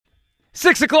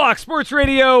6 o'clock, Sports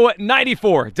Radio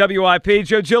 94, WIP.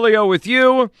 Joe Giglio with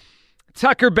you.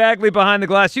 Tucker Bagley behind the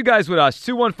glass. You guys with us.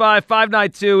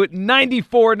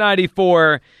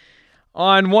 215-592-9494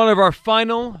 on one of our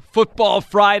final Football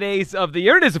Fridays of the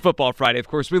year. It is a Football Friday, of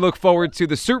course. We look forward to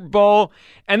the Super Bowl.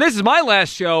 And this is my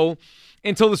last show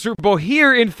until the Super Bowl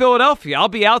here in Philadelphia. I'll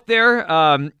be out there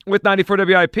with 94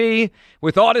 WIP,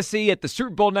 with Odyssey at the Super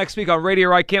Bowl next week on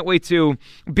Radio. I can't wait to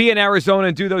be in Arizona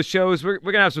and do those shows. We're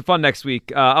going to have some fun next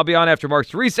week. I'll be on after Mark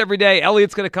Therese every day.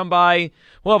 Elliot's going to come by.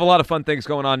 We'll have a lot of fun things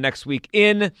going on next week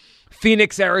in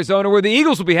Phoenix, Arizona, where the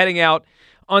Eagles will be heading out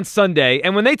on Sunday.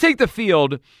 And when they take the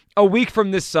field a week from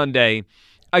this Sunday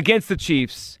against the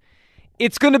Chiefs,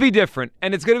 it's going to be different,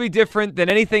 and it's going to be different than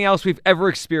anything else we've ever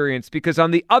experienced, because on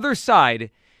the other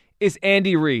side is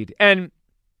Andy Reid. And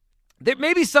there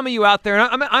may be some of you out there,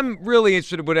 and I'm really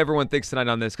interested in what everyone thinks tonight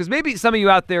on this, because maybe some of you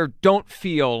out there don't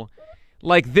feel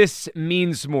like this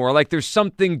means more, like there's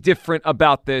something different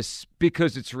about this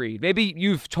because it's Reid. Maybe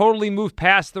you've totally moved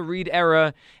past the Reid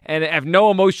era and have no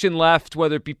emotion left,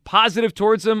 whether it be positive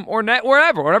towards him or not,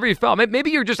 whatever you felt. Maybe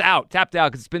you're just tapped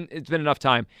out because it's been enough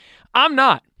time. I'm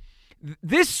not.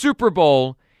 This Super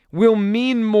Bowl will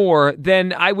mean more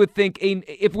than I would think if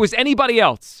it was anybody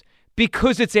else,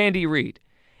 because it's Andy Reid.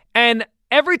 And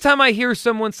every time I hear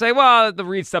someone say, well, the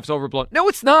Reid stuff's overblown. No,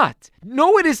 it's not.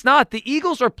 No, it is not. The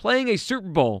Eagles are playing a Super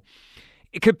Bowl,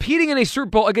 competing in a Super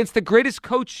Bowl against the greatest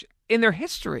coach in their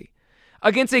history,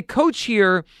 against a coach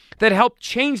here that helped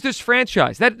change this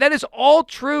franchise. That is all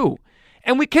true.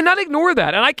 And we cannot ignore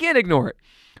that, and I can't ignore it.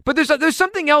 But there's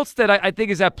something else that I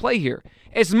think is at play here.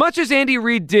 As much as Andy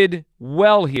Reid did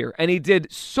well here, and he did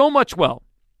so much well,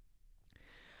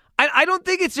 I don't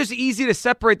think it's just easy to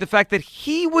separate the fact that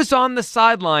he was on the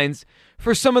sidelines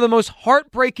for some of the most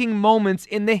heartbreaking moments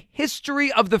in the history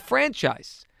of the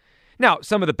franchise. Now,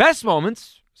 some of the best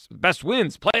moments, the best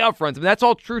wins, playoff runs, that's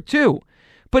all true too.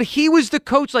 But he was the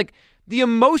coach. Like, the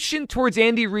emotion towards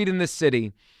Andy Reid in this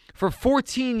city for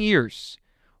 14 years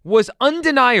was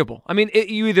undeniable. I mean,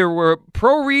 you either were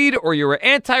pro-Reid, or you were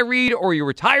anti-Reid, or you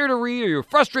were tired of Reid, or you were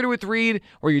frustrated with Reid,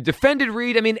 or you defended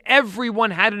Reid. I mean,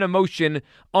 everyone had an emotion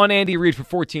on Andy Reid for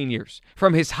 14 years.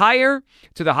 From his hire,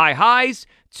 to the high highs,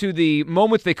 to the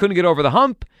moments they couldn't get over the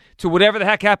hump, to whatever the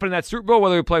heck happened in that Super Bowl,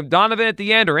 whether we played Donovan at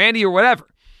the end, or Andy, or whatever.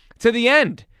 To the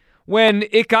end, when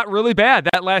it got really bad,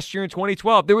 that last year in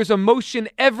 2012. There was emotion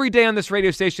every day on this radio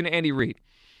station to Andy Reid.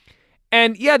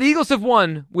 And yeah, the Eagles have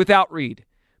won without Reid.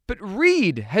 But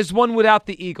Reid has won without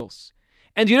the Eagles.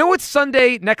 And you know what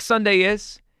next Sunday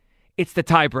is? It's the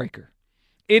tiebreaker.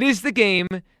 It is the game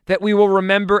that we will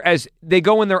remember as they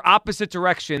go in their opposite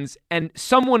directions and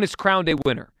someone is crowned a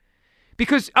winner.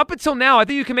 Because up until now, I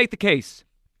think you can make the case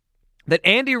that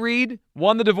Andy Reid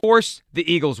won the divorce, the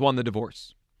Eagles won the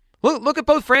divorce. Look at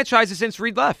both franchises since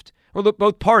Reid left. Or look,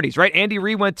 both parties, right? Andy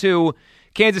Reid went to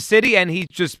Kansas City and he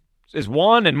just is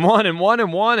won, and, been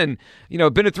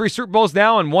to 3 Super Bowls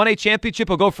now and won a championship.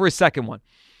 He'll go for his second one.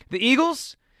 The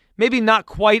Eagles, maybe not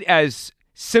quite as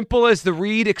simple as the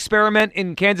Reid experiment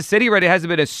in Kansas City, right? It hasn't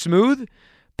been as smooth,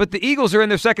 but the Eagles are in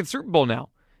their second Super Bowl now.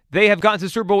 They have gotten to the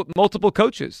Super Bowl with multiple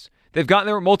coaches. They've gotten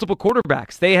there with multiple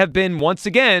quarterbacks. They have been, once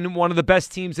again, one of the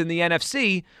best teams in the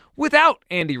NFC without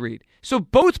Andy Reid. So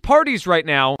both parties right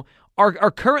now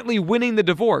are currently winning the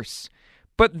divorce.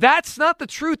 But that's not the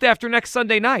truth after next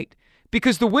Sunday night,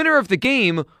 because the winner of the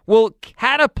game will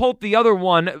catapult the other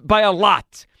one by a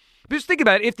lot. Just think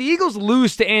about it. If the Eagles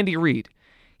lose to Andy Reid,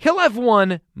 he'll have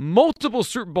won multiple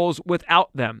Super Bowls without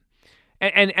them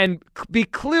and be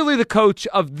clearly the coach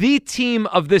of the team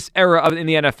of this era in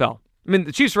the NFL. I mean,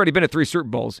 the Chiefs have already been at 3 Super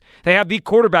Bowls. They have the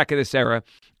quarterback of this era.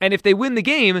 And if they win the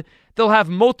game, they'll have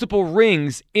multiple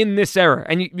rings in this era.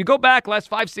 And you go back last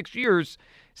 5-6 years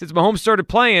since Mahomes started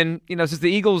playing, since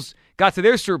the Eagles got to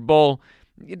their Super Bowl,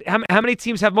 how many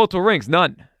teams have multiple rings?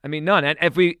 None. I mean, none. And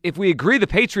if we agree the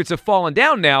Patriots have fallen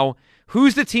down now,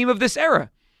 who's the team of this era?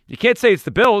 You can't say it's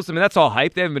the Bills. I mean, that's all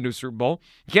hype. They haven't been to a Super Bowl.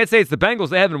 You can't say it's the Bengals.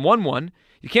 They haven't won one.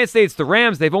 You can't say it's the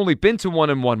Rams. They've only been to one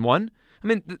and won one. I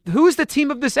mean, who's the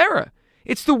team of this era?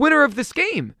 It's the winner of this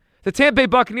game. The Tampa Bay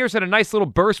Buccaneers had a nice little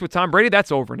burst with Tom Brady.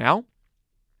 That's over now.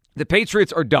 The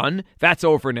Patriots are done. That's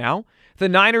over now. The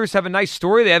Niners have a nice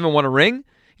story. They haven't won a ring.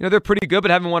 They're pretty good,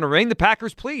 but haven't won a ring. The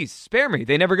Packers, please, spare me.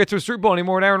 They never get to a Super Bowl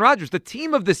anymore with Aaron Rodgers. The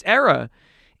team of this era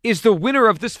is the winner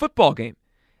of this football game.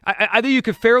 I think you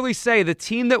could fairly say the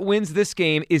team that wins this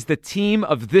game is the team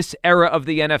of this era of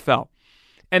the NFL.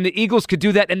 And the Eagles could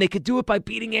do that, and they could do it by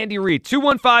beating Andy Reid.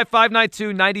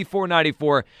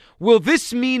 215-592-9494. Will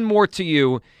this mean more to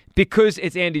you because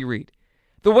it's Andy Reid?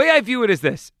 The way I view it is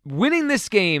this. Winning this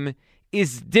game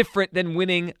is different than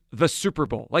winning the Super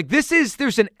Bowl. Like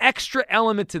there's an extra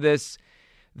element to this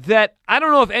that I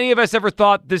don't know if any of us ever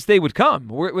thought this day would come,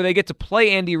 where they get to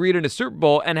play Andy Reid in a Super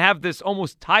Bowl and have this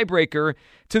almost tiebreaker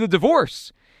to the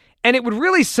divorce. And it would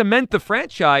really cement the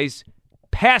franchise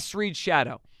past Reid's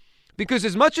shadow. Because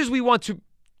as much as we want to,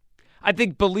 I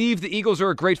think, believe the Eagles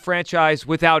are a great franchise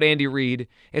without Andy Reid,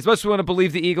 as much as we want to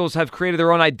believe the Eagles have created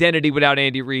their own identity without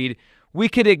Andy Reid, we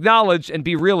could acknowledge and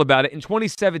be real about it. In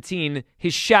 2017,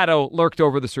 his shadow lurked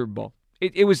over the Super Bowl.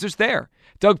 It was just there.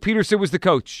 Doug Peterson was the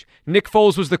coach. Nick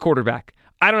Foles was the quarterback.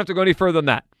 I don't have to go any further than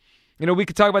that. You know, we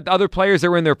could talk about the other players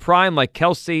that were in their prime, like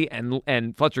Kelsey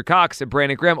and Fletcher Cox and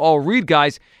Brandon Graham, all Reid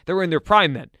guys that were in their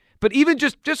prime then. But even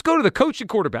just go to the coach and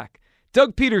quarterback.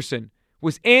 Doug Peterson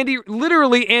was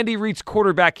literally Andy Reid's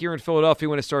quarterback here in Philadelphia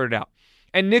when it started out.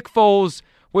 And Nick Foles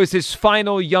was his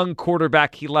final young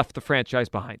quarterback he left the franchise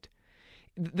behind.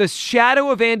 The shadow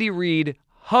of Andy Reid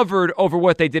hovered over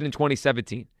what they did in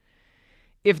 2017.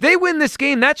 If they win this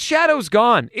game, that shadow's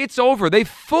gone. It's over. They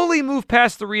fully moved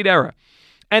past the Reid era.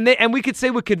 And we could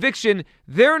say with conviction,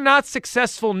 they're not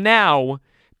successful now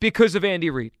because of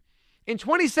Andy Reid. In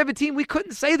 2017, we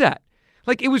couldn't say that.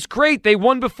 Like, it was great. They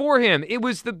won before him. It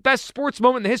was the best sports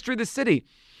moment in the history of the city.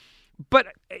 But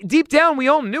deep down, we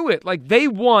all knew it. Like, they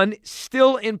won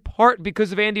still in part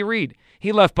because of Andy Reid.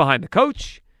 He left behind the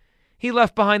coach. He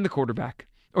left behind the quarterback.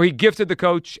 Or he gifted the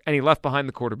coach and he left behind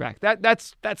the quarterback.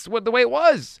 That's what the way it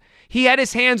was. He had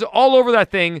his hands all over that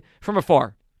thing from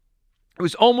afar. It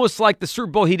was almost like the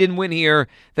Super Bowl he didn't win here.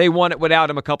 They won it without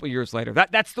him a couple years later.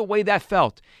 That's the way that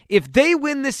felt. If they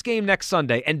win this game next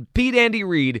Sunday and beat Andy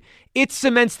Reid, it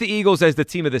cements the Eagles as the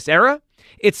team of this era.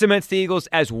 It cements the Eagles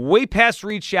as way past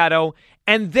Reid's shadow,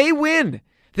 and they win.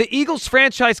 The Eagles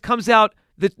franchise comes out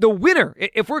the winner.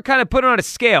 If we're kind of putting on a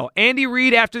scale, Andy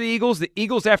Reid after the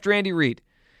Eagles after Andy Reid.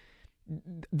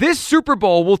 This Super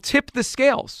Bowl will tip the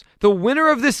scales. The winner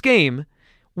of this game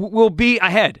will be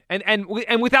ahead, and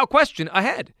without question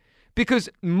ahead, because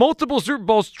multiple Super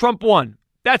Bowls Trump won.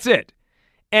 That's it.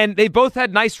 And they both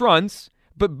had nice runs,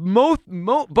 but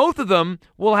both of them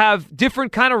will have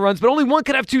different kind of runs, but only one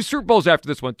could have two Super Bowls after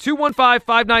this one.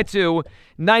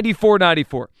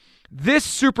 215-592-9494. This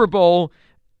Super Bowl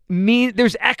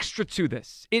there's extra to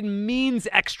this. It means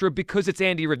extra because it's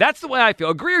Andy Reid. That's the way I feel.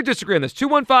 Agree or disagree on this?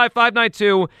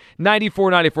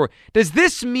 215-592-9494. Does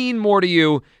this mean more to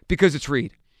you because it's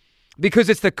Reid? Because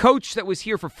it's the coach that was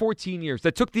here for 14 years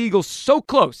that took the Eagles so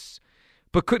close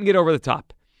but couldn't get over the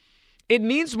top. It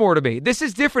means more to me. This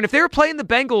is different. If they were playing the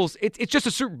Bengals, it's just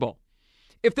a Super Bowl.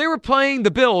 If they were playing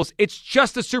the Bills, it's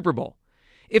just a Super Bowl.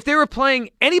 If they were playing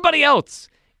anybody else,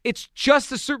 it's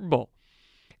just a Super Bowl.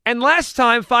 And last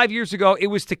time, 5 years ago, it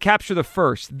was to capture the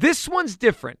first. This one's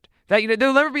different.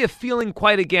 There'll never be a feeling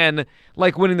quite again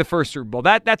like winning the first Super Bowl.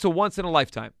 That's a once in a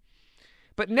lifetime.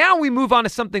 But now we move on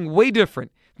to something way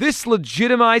different. This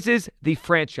legitimizes the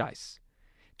franchise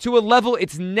to a level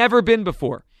it's never been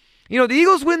before. The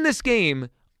Eagles win this game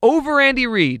over Andy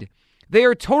Reid. They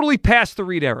are totally past the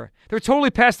Reid era. They're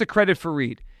totally past the credit for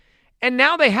Reid. And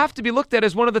now they have to be looked at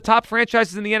as one of the top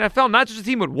franchises in the NFL, not just a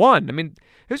team with one. I mean,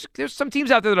 there's some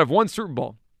teams out there that have won Super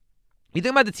Bowl. You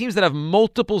think about the teams that have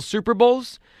multiple Super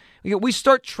Bowls, we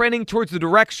start trending towards the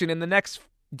direction in the next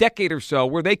decade or so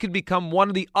where they could become one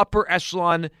of the upper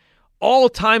echelon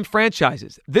all-time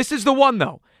franchises. This is the one,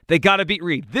 though. They got to beat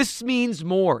Reid. This means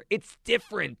more. It's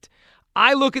different.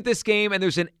 I look at this game, and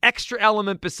there's an extra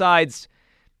element besides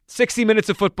 60 minutes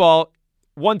of football,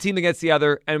 one team against the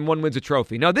other, and one wins a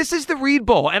trophy. No, this is the Reid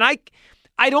Bowl, and I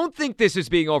don't think this is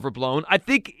being overblown. I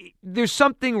think there's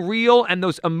something real, and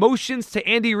those emotions to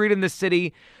Andy Reid in this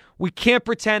city, we can't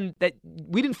pretend that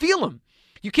we didn't feel him.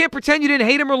 You can't pretend you didn't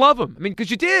hate him or love him. I mean,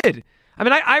 because you did. I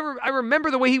mean, I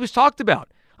remember the way he was talked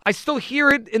about. I still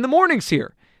hear it in the mornings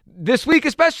here. This week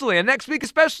especially, and next week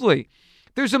especially.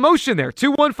 There's emotion there.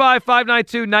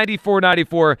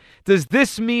 215-592-9494. Does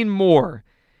this mean more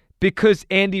because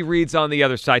Andy Reid's on the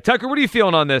other side? Tucker, what are you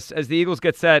feeling on this as the Eagles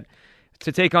get set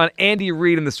to take on Andy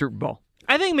Reid in the Super Bowl?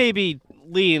 I think maybe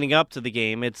leading up to the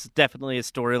game, it's definitely a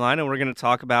storyline, and we're going to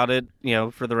talk about it,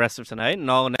 for the rest of tonight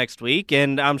and all next week.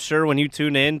 And I'm sure when you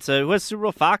tune in to what's Super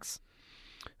Bowl, Fox,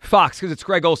 because it's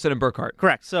Greg Olsen and Burkhardt.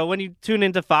 Correct. So when you tune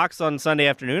into Fox on Sunday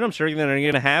afternoon, I'm sure they're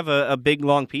going to have a big,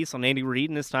 long piece on Andy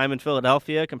Reid and his time in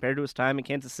Philadelphia compared to his time in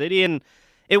Kansas City. And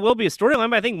it will be a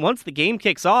storyline, but I think once the game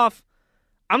kicks off,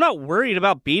 I'm not worried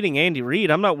about beating Andy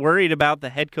Reid. I'm not worried about the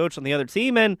head coach on the other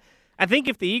team. And I think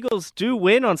if the Eagles do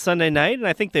win on Sunday night, and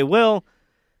I think they will,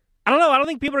 I don't know. I don't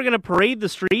think people are going to parade the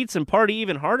streets and party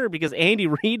even harder because Andy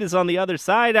Reid is on the other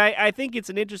side. I think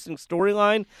it's an interesting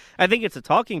storyline. I think it's a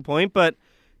talking point, but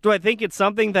Do I think it's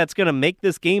something that's going to make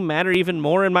this game matter even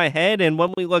more in my head? And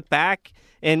when we look back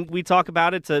and we talk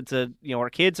about it to our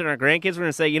kids and our grandkids, we're going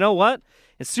to say, you know what?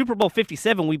 In Super Bowl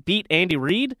 57, we beat Andy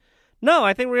Reid. No,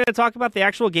 I think we're going to talk about the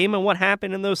actual game and what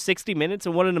happened in those 60 minutes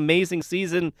and what an amazing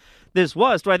season this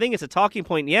was. Do I think it's a talking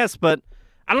point? Yes, but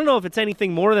I don't know if it's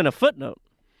anything more than a footnote.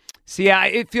 See, yeah,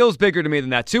 it feels bigger to me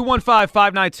than that.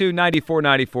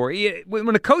 215-592-9494.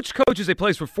 When a coach coaches a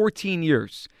place for 14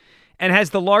 years and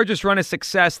has the largest run of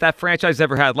success that franchise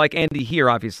ever had, like Andy here,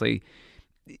 obviously,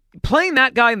 playing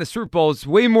that guy in the Super Bowl is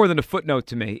way more than a footnote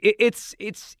to me. It's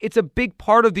a big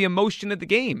part of the emotion of the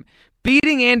game.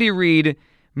 Beating Andy Reid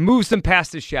moves them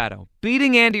past his shadow.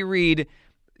 Beating Andy Reid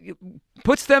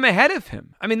puts them ahead of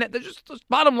him. I mean, that's just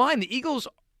bottom line. The Eagles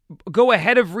go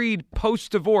ahead of Reid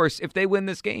post-divorce if they win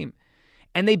this game.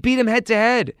 And they beat him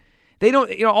head-to-head. They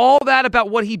don't, all that about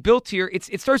what he built here,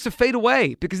 it starts to fade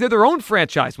away because they're their own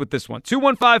franchise with this one.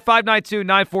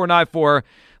 215-592-9494.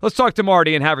 Let's talk to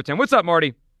Marty in Haverton. What's up,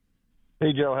 Marty?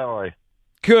 Hey, Joe. How are you?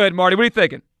 Good, Marty. What are you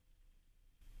thinking?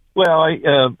 Well, I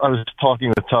was talking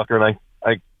with Tucker, and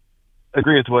I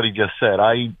agree with what he just said.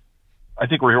 I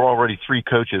think we're already 3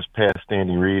 coaches past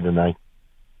Andy Reid,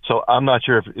 so I'm not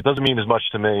sure if it doesn't mean as much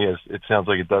to me as it sounds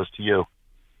like it does to you.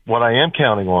 What I am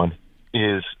counting on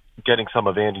is getting some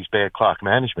of Andy's bad clock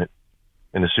management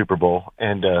in the Super Bowl,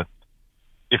 and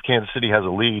if Kansas City has a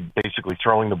lead, basically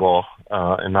throwing the ball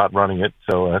and not running it,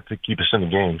 so to keep us in the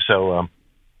game. So,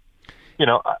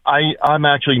 I'm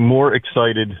actually more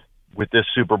excited with this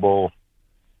Super Bowl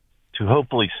to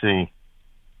hopefully see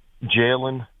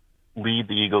Jalen lead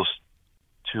the Eagles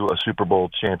to a Super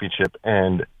Bowl championship,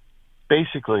 and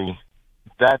basically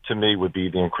that to me would be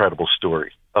the incredible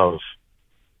story of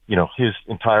his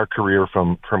entire career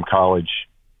from college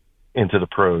into the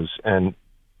pros, and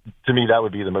to me that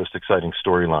would be the most exciting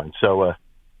storyline. So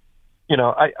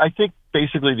I think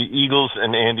basically the Eagles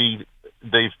and Andy,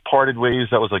 they've parted ways.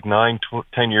 That was like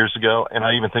 9-10 years ago, and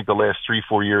I even think the last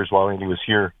 3-4 years while Andy was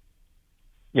here,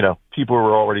 people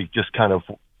were already just kind of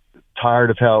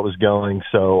tired of how it was going.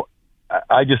 So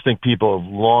I just think people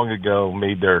have long ago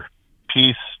made their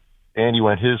peace. Andy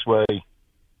went his way.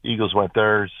 Eagles went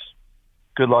theirs.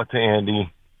 Good luck to Andy.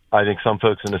 I think some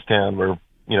folks in this town were,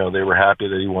 they were happy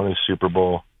that he won his Super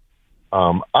Bowl.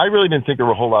 I really didn't think there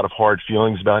were a whole lot of hard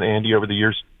feelings about Andy over the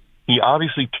years. He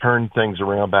obviously turned things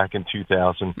around back in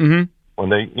 2000 when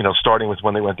they, starting with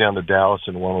when they went down to Dallas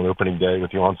and won on opening day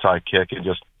with the onside kick, and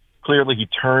just clearly he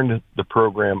turned the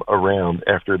program around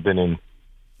after it had been in,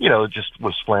 just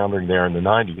was floundering there in the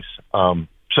 90s.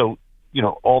 So,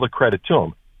 all the credit to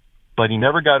him. But he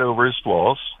never got over his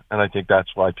flaws, and I think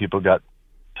that's why people got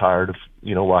tired of,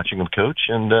 watching him coach.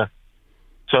 And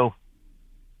so,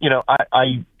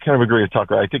 I kind of agree with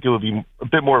Tucker. I think it would be a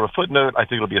bit more of a footnote. I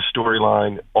think it'll be a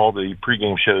storyline. All the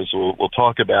pregame shows will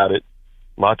talk about it.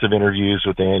 Lots of interviews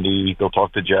with Andy. They'll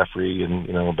talk to Jeffrey and,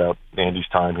 about Andy's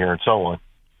time here and so on.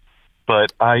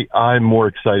 But I'm more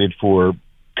excited for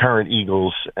current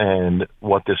Eagles and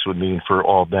what this would mean for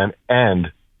all of them.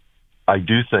 And I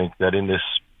do think that in this,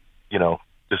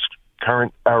 this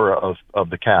current era of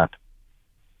the cap,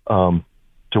 to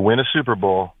win a Super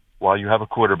Bowl while you have a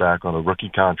quarterback on a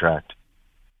rookie contract,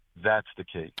 that's the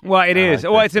key. Well, it is.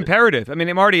 Well, it's imperative. I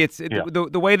mean, Marty,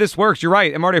 the way this works, you're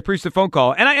right. And Marty, I appreciate the phone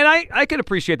call. And I can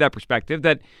appreciate that perspective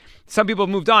that some people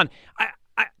have moved on.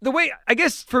 I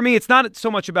guess for me, it's not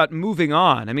so much about moving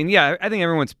on. I mean, yeah, I think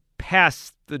everyone's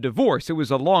past the divorce. It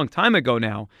was a long time ago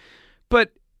now.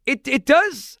 But it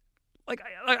does,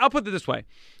 I'll put it this way.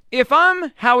 If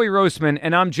I'm Howie Roseman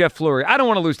and I'm Jeff Lurie, I don't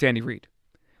want to lose to Andy Reid.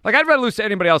 I'd rather lose to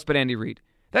anybody else but Andy Reid.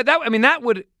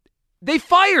 They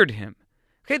fired him.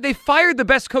 Okay, they fired the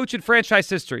best coach in franchise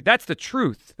history. That's the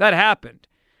truth. That happened.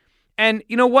 And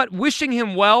you know what? Wishing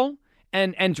him well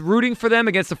and rooting for them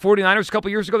against the 49ers a couple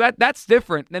years ago, that's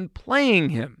different than playing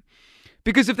him.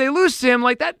 Because if they lose to him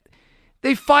like that,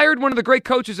 they fired one of the great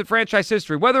coaches in franchise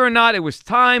history. Whether or not it was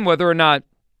time, whether or not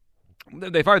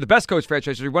they fired the best coach in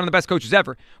franchise history, one of the best coaches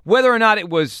ever. Whether or not it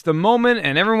was the moment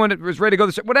and everyone was ready to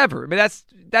go, whatever. I mean, that's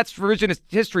revisionist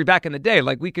history back in the day.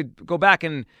 We could go back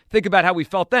and think about how we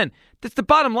felt then. That's the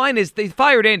bottom line is they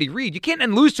fired Andy Reid. You can't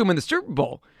then lose to him in the Super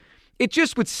Bowl. It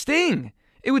just would sting.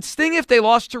 It would sting if they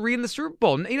lost to Reid in the Super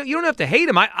Bowl. You don't have to hate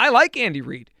him. I like Andy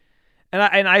Reid.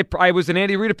 And I was an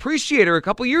Andy Reid appreciator a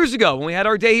couple years ago when we had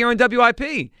our day here on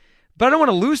WIP. But I don't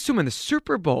want to lose to him in the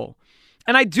Super Bowl.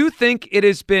 And I do think it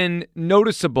has been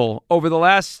noticeable over the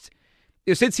last,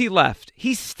 since he left,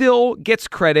 he still gets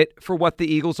credit for what the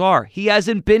Eagles are. He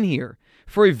hasn't been here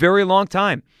for a very long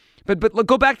time. But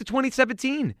go back to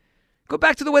 2017. Go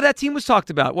back to the way that team was talked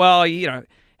about. Well,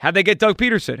 how'd they get Doug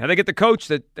Peterson? How'd they get the coach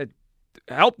that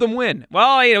helped them win?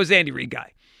 Well, it was Andy Reid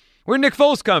guy. Where did Nick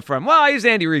Foles come from? Well, he was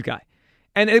Andy Reid guy.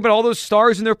 And think about all those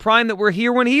stars in their prime that were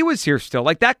here when he was here still.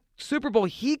 Like that Super Bowl,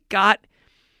 he got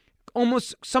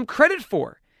almost some credit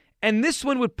for. And this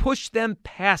one would push them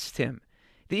past him.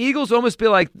 The Eagles almost be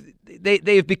like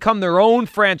they've become their own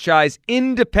franchise,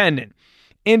 independent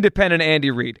Andy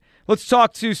Reid. Let's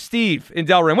talk to Steve in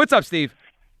Delran. What's up, Steve?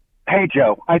 Hey,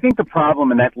 Joe. I think the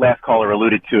problem, and that last caller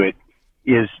alluded to it,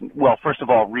 is, well, first of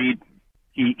all, Reid,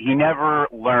 he never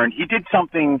learned. He did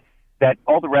something that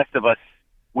all the rest of us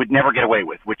would never get away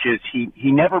with, which is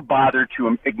he never bothered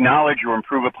to acknowledge or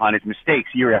improve upon his mistakes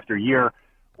year after year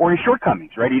or his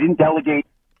shortcomings, right? He didn't delegate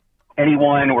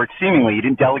anyone, or seemingly he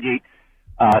didn't delegate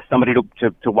somebody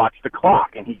to watch the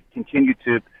clock, and he continued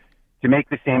to make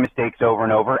the same mistakes over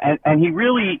and over. And he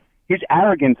really, his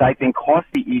arrogance, I think, cost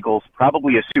the Eagles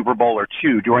probably a Super Bowl or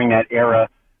two during that era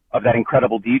of that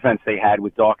incredible defense they had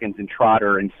with Dawkins and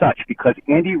Trotter and such, because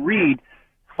Andy Reid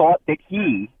thought that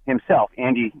he himself,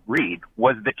 Andy Reid,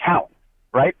 was the talent,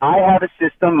 right? I have a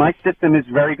system. My system is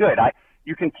very good.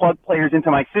 You can plug players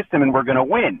into my system and we're going to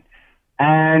win.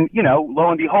 And, lo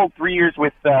and behold, 3 years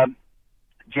with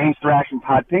James Thrash and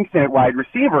Todd Pinkston at wide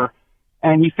receiver,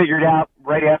 and he figured out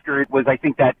right after it was, I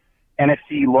think, that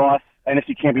NFC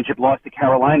Championship loss to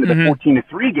Carolina, the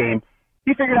 14-3 game,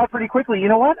 he figured out pretty quickly, you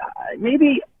know what,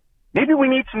 maybe we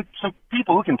need some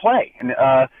people who can play. And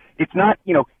it's not,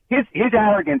 his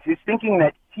arrogance, his thinking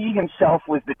that he himself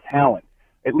was the talent,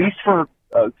 at least for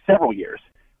several years,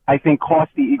 I think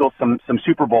cost the Eagles some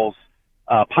Super Bowls,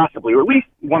 possibly, or at least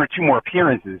one or two more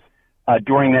appearances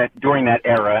during that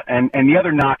era. And the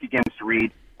other knock against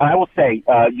Reid, I will say,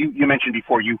 you mentioned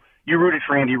before, you rooted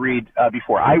for Andy Reid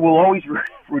before. I will always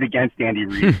root against Andy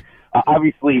Reid.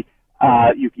 Obviously,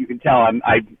 you can tell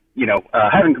I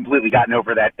haven't completely gotten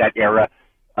over that era.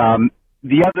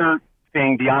 The other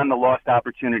thing, beyond the lost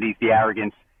opportunities, the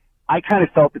arrogance, I kind of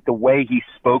felt that the way he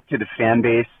spoke to the fan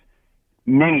base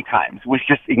many times was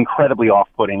just incredibly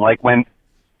off-putting. Like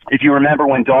if you remember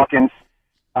when Dawkins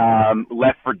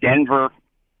left for Denver,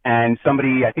 and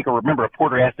somebody, I think I remember, a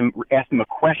reporter asked him a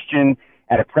question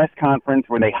at a press conference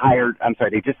where they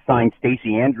just signed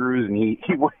Stacey Andrews, and he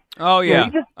oh yeah,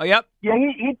 yep, yeah,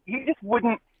 he just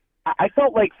wouldn't. I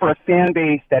felt like for a fan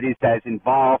base that is as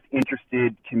involved,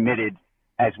 interested, committed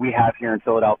as we have here in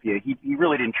Philadelphia, he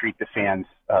really didn't treat the fans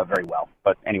very well.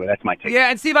 But anyway, that's my take. Yeah,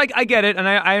 and Steve, I get it, and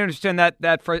I understand that.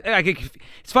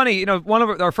 It's funny, one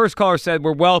of our first callers said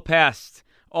we're well past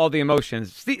all the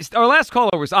emotions. Our last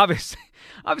caller was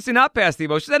obviously not past the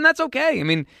emotions, and that's okay. I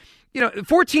mean,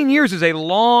 14 years is a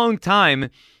long time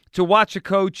to watch a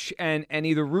coach and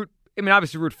either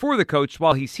obviously root for the coach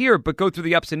while he's here, but go through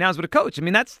the ups and downs with a coach. I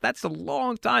mean, that's a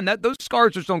long time. Those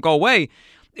scars just don't go away.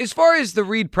 As far as the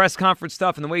Reid press conference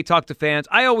stuff and the way he talked to fans,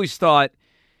 I always thought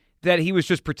that he was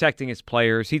just protecting his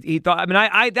players. He thought,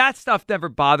 I that stuff never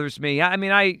bothers me.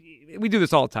 We do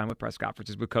this all the time with press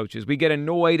conferences with coaches. We get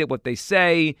annoyed at what they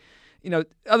say.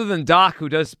 Other than Doc, who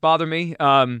does bother me,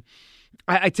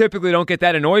 I typically don't get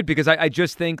that annoyed because I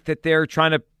just think that they're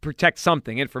trying to protect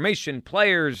something, information,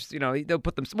 players, they'll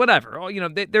put them, whatever.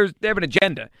 They have an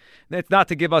agenda. It's not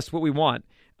to give us what we want.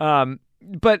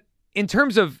 But in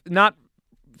terms of not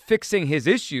fixing his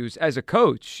issues as a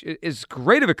coach, as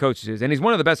great of a coach he is, and he's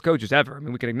one of the best coaches ever. I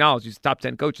mean, we can acknowledge he's a top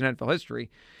 10 coach in NFL history,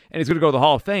 and he's going to go to the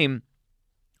Hall of Fame.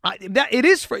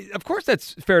 Of course,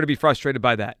 that's fair to be frustrated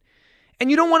by that. And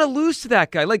you don't want to lose to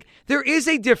that guy. Like, there is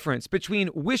a difference between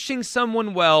wishing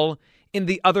someone well in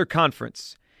the other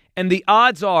conference, and the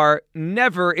odds are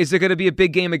never is it going to be a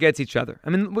big game against each other. I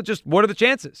mean, just what are the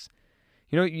chances?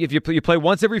 If you play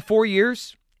once every 4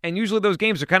 years, and usually those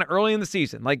games are kind of early in the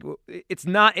season. Like, it's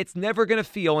never going to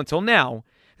feel until now.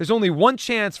 There's only one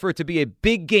chance for it to be a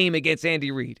big game against Andy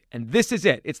Reid, and this is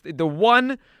it. It's the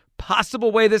one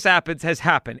possible way this has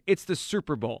happened. It's the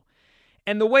Super Bowl.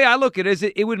 And the way I look at it is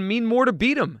it would mean more to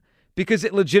beat him because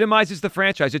it legitimizes the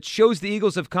franchise. It shows the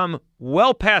Eagles have come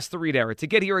well past the Reid era to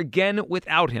get here again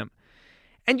without him.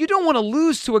 And you don't want to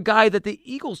lose to a guy that the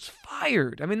Eagles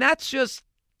fired. I mean, that's just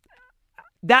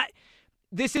that.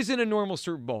 This isn't a normal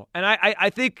Super Bowl. And I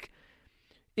think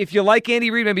if you like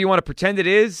Andy Reid, maybe you want to pretend it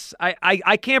is.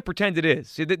 I can't pretend it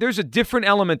is. There's a different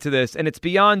element to this, and it's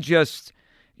beyond just,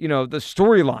 the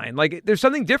storyline. Like, there's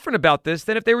something different about this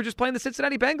than if they were just playing the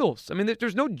Cincinnati Bengals. I mean,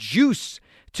 there's no juice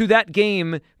to that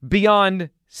game beyond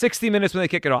 60 minutes when they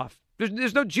kick it off.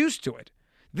 There's no juice to it.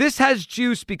 This has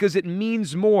juice because it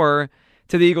means more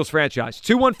to the Eagles franchise.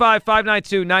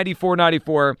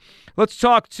 215-592-9494. Let's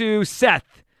talk to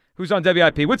Seth, who's on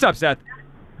WIP. What's up, Seth?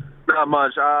 Not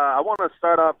much. I want to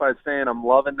start off by saying I'm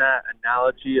loving that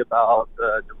analogy about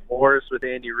the divorce with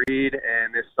Andy Reid,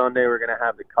 and this Sunday we're going to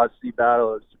have the custody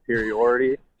battle of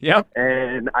superiority. Yep.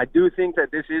 And I do think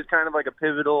that this is kind of like a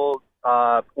pivotal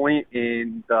point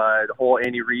in the whole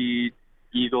Andy Reid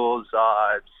Eagles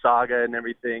saga and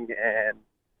everything. And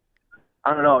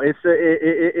I don't know,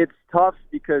 it's tough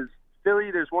because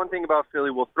Philly, there's one thing about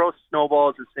Philly, we'll throw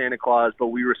snowballs at Santa Claus, but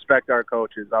we respect our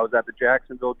coaches. I was at the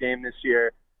Jacksonville game this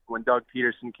year. When Doug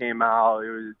Peterson came out, it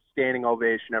was a standing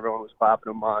ovation. Everyone was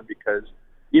clapping him on because,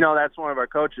 that's one of our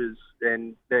coaches,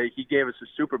 and he gave us a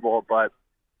Super Bowl. But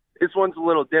this one's a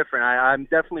little different. I'm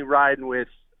definitely riding with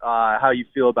how you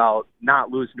feel about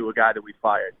not losing to a guy that we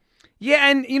fired. Yeah,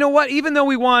 and you know what? Even though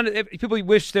if people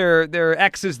wish their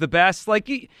ex is the best, like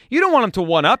you don't want him to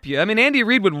one-up you. I mean, Andy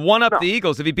Reid would one-up the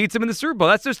Eagles if he beats them in the Super Bowl.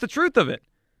 That's just the truth of it.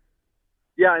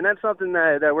 Yeah, and that's something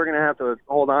that we're going to have to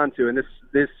hold on to. And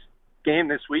this game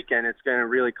this weekend, it's going to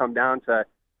really come down to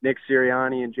Nick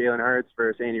Sirianni and Jalen Hurts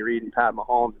versus Andy Reid and Pat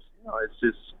Mahomes. It's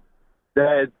just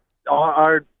that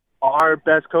our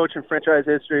best coach in franchise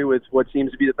history with what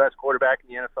seems to be the best quarterback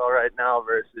in the NFL right now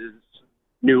versus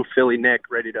new Philly Nick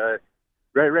ready to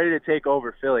take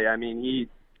over Philly. I mean,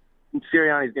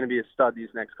 Sirianni's going to be a stud these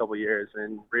next couple of years,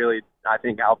 and really, I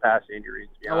think I'll pass Andy Reid.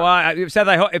 Well, Seth,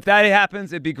 if that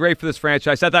happens, it'd be great for this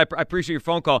franchise. Seth, I appreciate your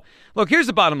phone call. Look, here's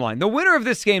the bottom line. The winner of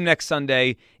this game next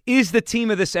Sunday is the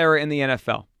team of this era in the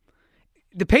NFL.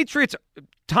 The Patriots'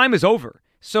 time is over.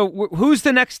 So who's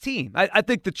the next team? I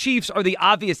think the Chiefs are the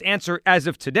obvious answer as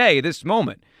of today, this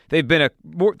moment. They've been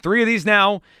three of these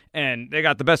now, and they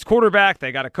got the best quarterback.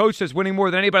 They got a coach that's winning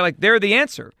more than anybody. Like, they're the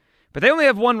answer. But they only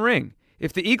have one ring.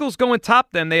 If the Eagles go and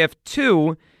top them, they have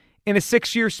two in a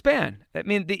 6-year span. I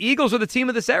mean, the Eagles are the team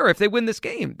of this era if they win this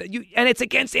game. And it's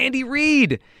against Andy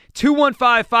Reid.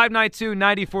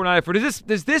 215-592-9494.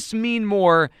 Does this mean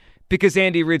more because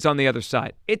Andy Reid's on the other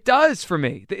side? It does for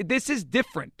me. This is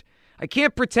different. I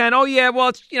can't pretend,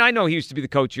 it's, I know he used to be the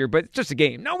coach here, but it's just a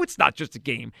game. No, it's not just a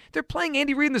game. They're playing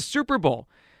Andy Reid in the Super Bowl.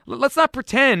 Let's not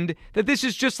pretend that this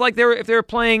is just like if they were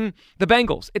playing the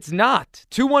Bengals. It's not.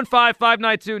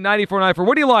 215-592-9494.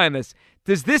 Where do you lie on this?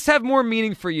 Does this have more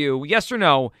meaning for you, yes or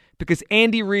no, because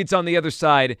Andy Reid's on the other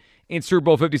side in Super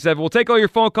Bowl 57? We'll take all your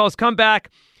phone calls, come back,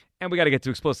 and we got to get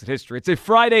to explicit history. It's a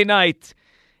Friday night,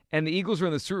 and the Eagles are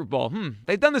in the Super Bowl.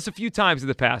 They've done this a few times in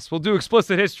the past. We'll do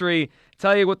explicit history,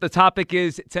 tell you what the topic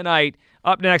is tonight.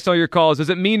 Up next, all your calls. Does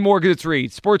it mean more because it's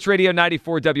Reid? Sports Radio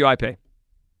 94 WIP.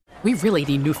 We really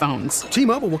need new phones.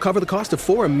 T-Mobile will cover the cost of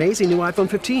 4 amazing new iPhone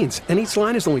 15s, and each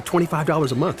line is only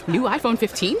 $25 a month. New iPhone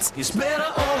 15s? It's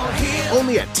better over here.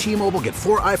 Only at T-Mobile, get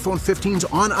 4 iPhone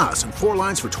 15s on us and 4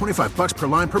 lines for $25 per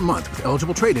line per month with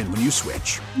eligible trade-in when you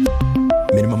switch.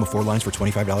 Minimum of 4 lines for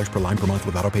 $25 per line per month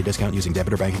with autopay discount using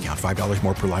debit or bank account. $5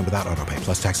 more per line without autopay,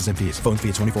 plus taxes and fees. Phone fee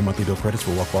at 24 monthly bill credits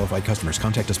for well-qualified customers.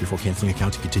 Contact us before canceling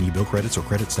account to continue bill credits or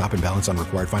credit stop and balance on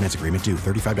required finance agreement due.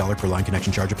 $35 per line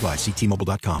connection charge applies. See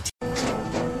T-Mobile.com.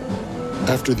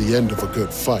 After the end of a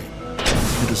good fight,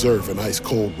 you deserve an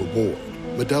ice-cold reward.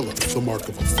 Modelo is the mark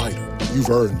of a fighter. You've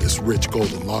earned this rich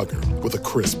golden lager with a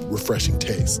crisp, refreshing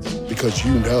taste. Because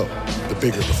you know, the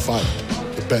bigger the fight,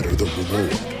 the better the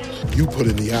reward. You put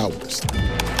in the hours,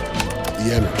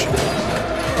 the energy,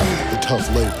 the tough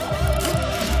labor.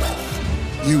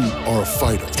 You are a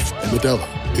fighter, and Modelo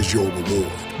is your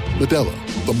reward. Modelo,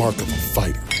 the mark of a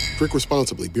fighter. Drink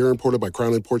responsibly. Beer imported by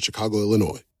Crown Imports, Chicago,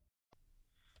 Illinois.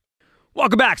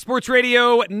 Welcome back. Sports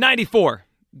Radio 94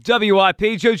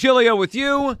 WIP. Joe Giglio with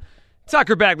you.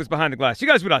 Tucker Bagley's behind the glass. You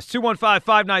guys with us.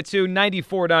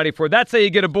 215-592-9494. That's how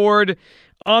you get aboard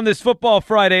on this Football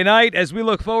Friday night as we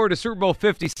look forward to Super Bowl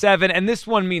 57. And this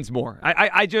one means more.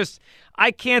 I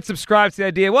can't subscribe to the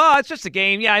idea, well, it's just a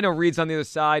game. Yeah, I know Reid's on the other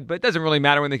side, but it doesn't really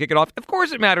matter when they kick it off. Of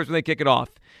course it matters when they kick it off.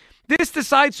 This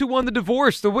decides who won the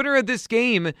divorce. The winner of this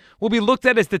game will be looked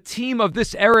at as the team of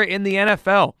this era in the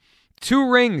NFL.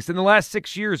 2 rings in the last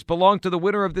 6 years belong to the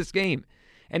winner of this game.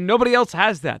 And nobody else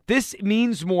has that. This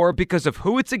means more because of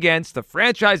who it's against, the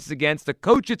franchise it's against, the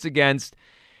coach it's against.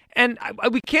 And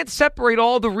we can't separate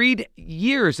all the Reid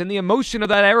years and the emotion of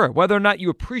that era, whether or not you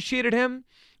appreciated him,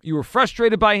 you were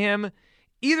frustrated by him.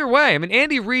 Either way, I mean,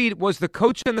 Andy Reid was the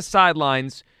coach on the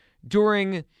sidelines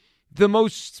during the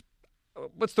most,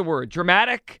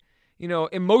 dramatic,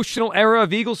 emotional era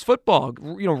of Eagles football,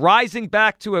 rising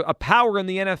back to a power in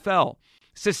the NFL,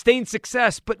 sustained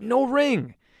success, but no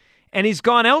ring. And he's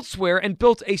gone elsewhere and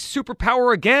built a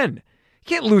superpower again. You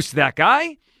can't lose to that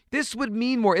guy. This would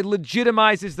mean more. It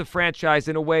legitimizes the franchise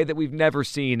in a way that we've never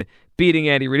seen beating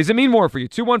Andy Reid. Does it mean more for you?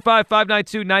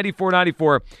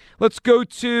 215-592-9494. Let's go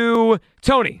to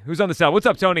Tony, who's on the cell. What's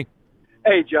up, Tony?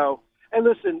 Hey, Joe. And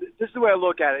listen, this is the way I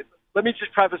look at it. Let me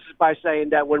just preface this by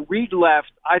saying that when Reed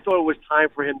left, I thought it was time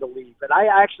for him to leave. And I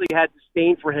actually had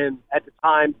disdain for him at the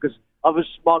time because of his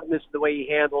smugness and the way he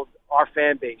handled our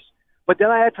fan base. But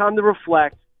then I had time to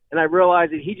reflect, and I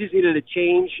realized that he just needed a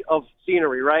change of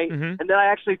scenery, right? Mm-hmm. And then I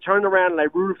actually turned around and I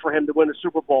rooted for him to win a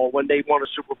Super Bowl when they won a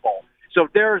Super Bowl. So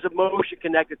there is emotion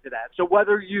connected to that. So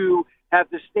whether you have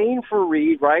disdain for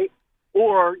Reed, right,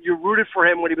 or you rooted for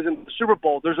him when he was in the Super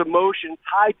Bowl, there's emotion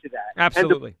tied to that.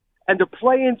 Absolutely. And to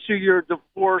play into your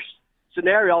divorce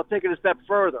scenario, I'll take it a step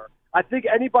further. I think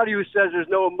anybody who says there's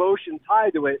no emotion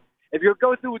tied to it, if you're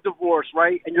going through a divorce,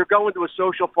 right, and you're going to a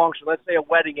social function, let's say a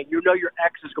wedding, and you know your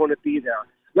ex is going to be there,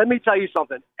 let me tell you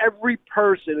something. Every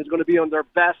person is going to be on their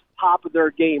best, top of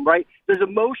their game, right? There's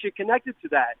emotion connected to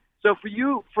that. So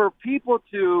for people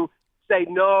to say,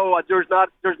 no, there's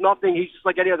nothing, he's just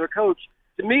like any other coach,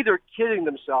 to me, they're kidding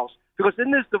themselves. Because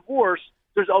in this divorce,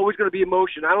 there's always going to be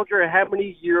emotion. I don't care how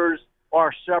many years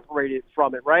are separated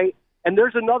from it, right? And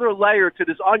there's another layer to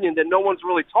this onion that no one's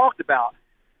really talked about.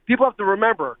 People have to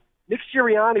remember, Nick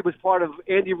Sirianni was part of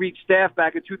Andy Reid's staff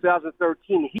back in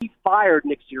 2013. He fired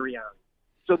Nick Sirianni.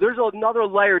 So there's another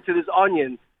layer to this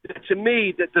onion. To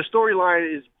me, that the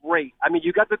storyline is great. I mean,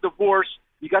 you got the divorce,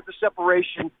 you got the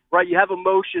separation, right? You have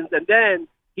emotions, and then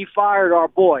he fired our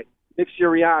boy, Nick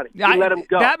Sirianni. He let him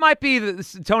go. That might be,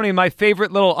 Tony, my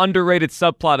favorite little underrated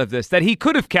subplot of this, that he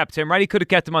could have kept him, right? He could have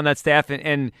kept him on that staff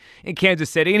in Kansas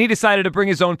City, and he decided to bring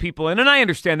his own people in, and I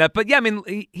understand that. But, yeah, I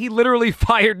mean, he literally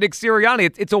fired Nick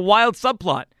Sirianni. It's a wild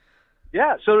subplot.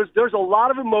 Yeah, so there's a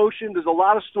lot of emotion. There's a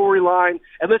lot of storyline.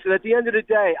 And listen, at the end of the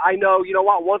day, I know, you know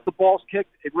what, once the ball's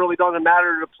kicked, it really doesn't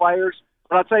matter to the players.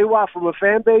 But I'll tell you what, from a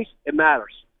fan base, it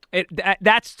matters.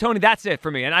 That's Tony, that's it for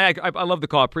me. And I love the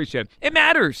call. I appreciate it. It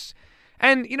matters.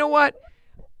 And you know what?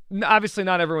 Obviously,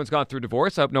 not everyone's gone through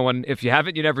divorce. I hope no one, if you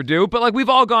haven't, you never do. But, like, we've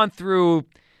all gone through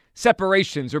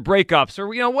separations or breakups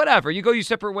or, you know, whatever. You go your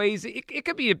separate ways. It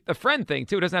could be a friend thing,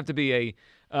 too. It doesn't have to be a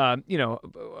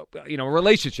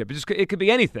relationship. It could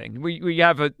be anything. We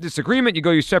have a disagreement. You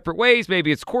go your separate ways.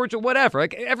 Maybe it's cordial, whatever.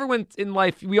 Like, everyone in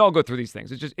life, we all go through these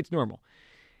things. It's normal.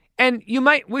 And you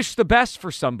might wish the best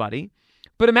for somebody,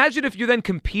 but imagine if you're then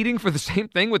competing for the same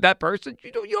thing with that person.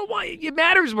 You don't want it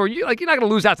matters more. You're not going to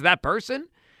lose out to that person.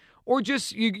 Or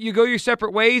just you go your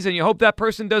separate ways and you hope that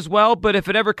person does well. But if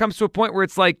it ever comes to a point where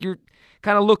it's like you're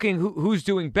kind of looking who's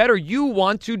doing better, you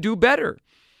want to do better.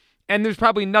 And there's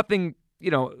probably nothing,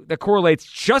 that correlates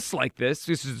just like this.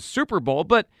 This is the Super Bowl.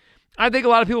 But I think a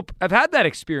lot of people have had that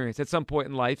experience at some point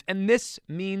in life. And this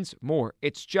means more.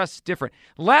 It's just different.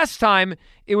 Last time,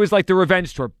 it was like the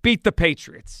revenge tour. Beat the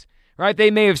Patriots. Right?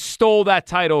 They may have stole that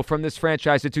title from this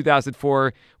franchise in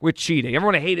 2004 with cheating.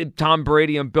 Everyone hated Tom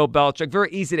Brady and Bill Belichick.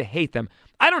 Very easy to hate them.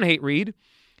 I don't hate Reid.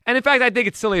 And in fact, I think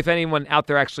it's silly if anyone out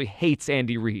there actually hates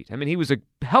Andy Reid. I mean, he was a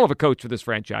hell of a coach for this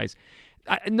franchise.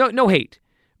 No hate.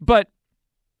 But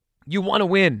you want to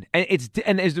win.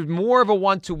 And there's more of a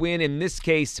want to win in this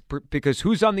case because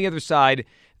who's on the other side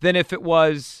than if it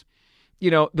was,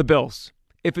 the Bills.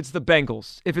 If it's the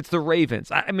Bengals, if it's the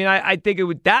Ravens. I think it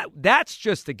would that's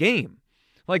just a game.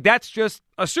 Like, that's just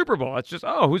a Super Bowl. It's just,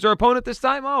 who's our opponent this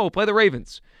time? We'll play the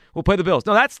Ravens. We'll play the Bills.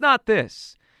 No, that's not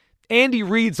this. Andy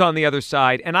Reid's on the other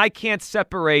side, and I can't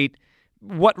separate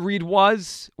what Reid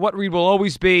was, what Reid will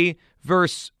always be,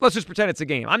 versus, let's just pretend it's a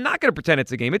game. I'm not going to pretend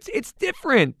it's a game. It's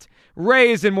different.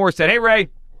 Ray is in Moorstead. Hey, Ray.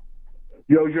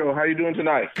 Yo, Joe, how you doing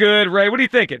tonight? Good, Ray. What are you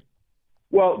thinking?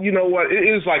 Well, you know what? It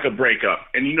is like a breakup.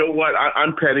 And you know what?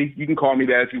 I'm petty. You can call me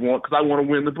that if you want because I want to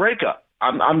win the breakup.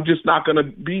 I'm just not going to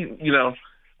be,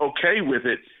 okay with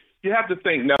it. You have to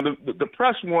think. Now, the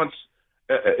press wants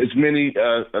as many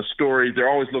stories. They're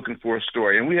always looking for a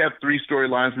story. And we have 3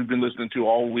 storylines we've been listening to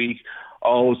all week.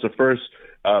 It's the first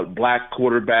black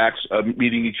quarterbacks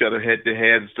meeting each other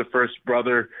head-to-head. It's the first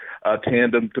brother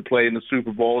tandem to play in the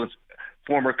Super Bowl. It's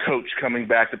former coach coming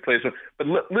back to play. But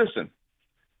listen.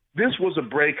 This was a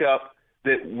breakup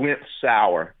that went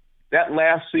sour. That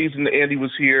last season that Andy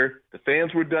was here, the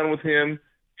fans were done with him.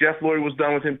 Jeff Lurie was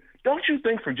done with him. Don't you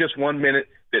think for just 1 minute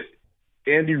that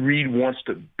Andy Reid wants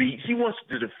to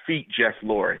defeat Jeff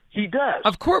Lurie? He does.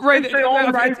 Of course, right? It's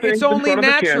only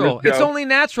natural. It's only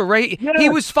natural, right? Yes. He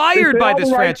was fired by this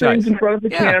franchise. In front of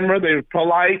the camera, they're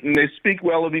polite and they speak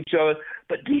well of each other.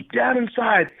 But deep down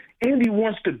inside, Andy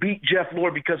wants to beat Jeff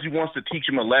Lurie because he wants to teach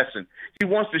him a lesson. He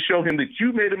wants to show him that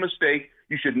you made a mistake.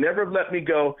 You should never have let me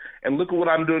go. And look at what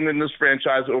I'm doing in this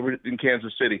franchise over in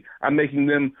Kansas City. I'm making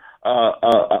them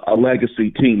a legacy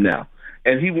team now.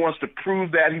 And he wants to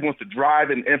prove that. He wants to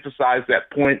drive and emphasize that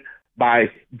point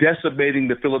by decimating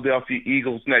the Philadelphia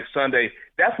Eagles next Sunday.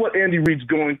 That's what Andy Reid's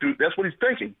going through. That's what he's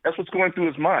thinking. That's what's going through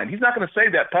his mind. He's not going to say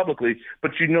that publicly,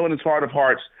 but you know in his heart of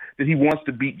hearts that he wants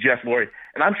to beat Jeff Lurie.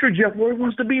 And I'm sure Jeff Lurie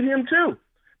wants to beat him too.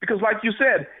 Because like you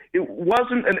said, it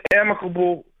wasn't an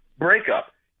amicable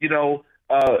breakup.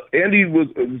 Andy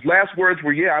his last words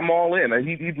were, yeah, I'm all in.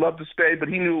 He'd love to stay, but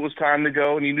he knew it was time to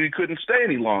go, and he knew he couldn't stay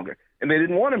any longer. And they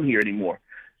didn't want him here anymore.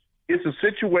 It's a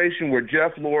situation where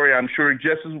Jeff Lurie, I'm sure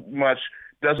just as much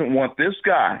doesn't want this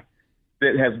guy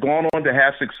that has gone on to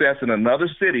have success in another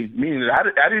city, meaning that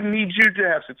I didn't need you to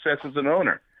have success as an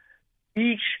owner.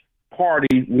 Each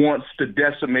party wants to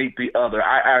decimate the other.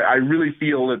 I really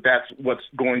feel that that's what's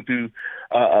going through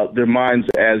their minds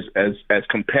as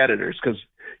competitors, because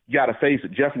you got to face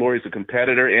it. Jeff Lurie's a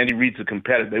competitor. Andy Reid's a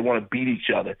competitor. They want to beat each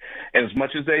other. And as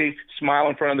much as they smile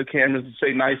in front of the cameras and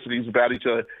say nice things about each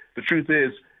other, the truth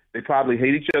is they probably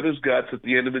hate each other's guts at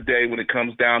the end of the day when it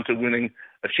comes down to winning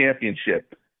a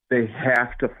championship. They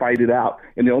have to fight it out.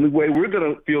 And the only way we're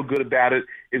going to feel good about it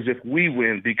is if we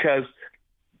win, because,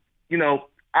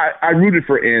 I rooted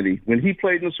for Andy. When he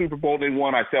played in the Super Bowl, they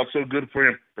won. I felt so good for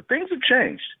him. But things have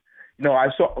changed. I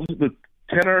saw the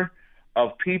tenor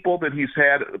of people that he's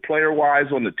had player-wise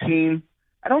on the team.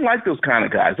 I don't like those kind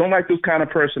of guys. I don't like those kind of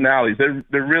personalities.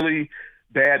 They're really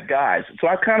bad guys. So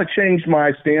I kind of changed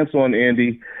my stance on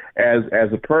Andy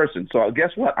as a person. So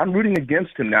guess what? I'm rooting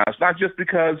against him now. It's not just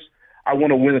because I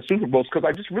want to win a Super Bowl. It's because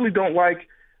I just really don't like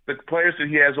the players that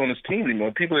he has on his team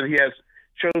anymore, people that he has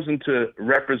chosen to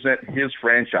represent his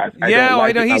franchise. I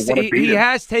know he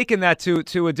has taken that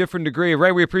to a different degree.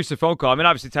 Ray, we appreciate the phone call. I mean,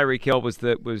 obviously Tyreek Hill was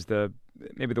the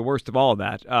maybe the worst of all of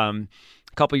that. A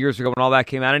couple of years ago when all that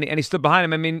came out, and he stood behind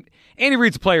him. I mean, Andy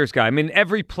Reid's a player's guy. I mean,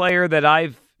 every player that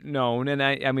I've known, and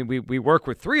I mean, we work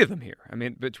with three of them here. I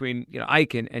mean, between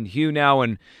Ike and Hugh now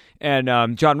and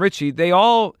John Ritchie, they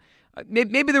all.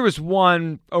 Maybe there was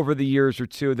one over the years or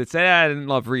two that said, I didn't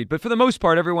love Reid. But for the most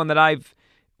part, everyone that I've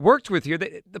worked with here,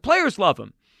 the players love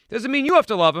him. Doesn't mean you have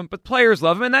to love him, but players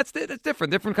love him, and that's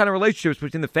different. Different kind of relationships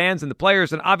between the fans and the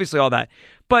players, and obviously all that.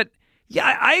 But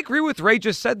yeah, I agree with Ray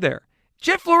just said there.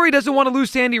 Jeff Lurie doesn't want to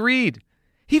lose to Andy Reid.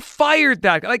 He fired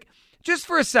that guy. Just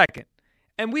for a second.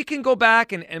 And we can go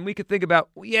back and we could think about,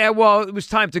 it was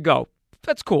time to go.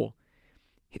 That's cool.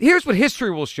 Here's what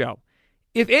history will show.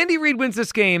 If Andy Reid wins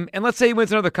this game, and let's say he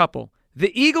wins another couple,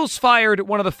 the Eagles fired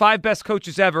one of the 5 best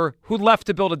coaches ever who left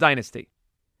to build a dynasty.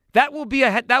 That will be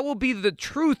the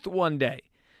truth one day,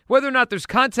 whether or not there's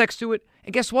context to it.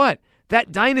 And guess what?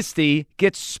 That dynasty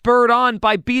gets spurred on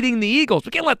by beating the Eagles.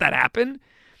 We can't let that happen.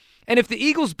 And if the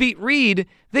Eagles beat Reid,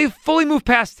 they fully move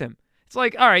past him. It's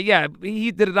like, all right, yeah,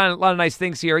 he did a lot of nice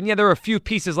things here. And yeah, there were a few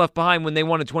pieces left behind when they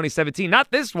won in 2017.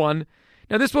 Not this one.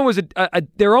 Now, this one was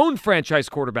their own franchise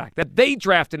quarterback that they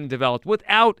drafted and developed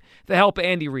without the help of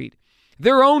Andy Reid.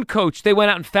 Their own coach they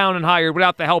went out and found and hired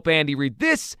without the help of Andy Reid.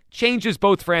 This changes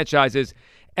both franchises,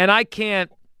 and I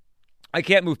can't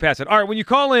move past it. All right, when you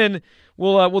call in,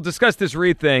 we'll discuss this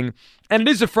Reid thing, and it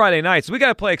is a Friday night, so we got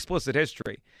to play explicit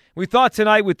history. We thought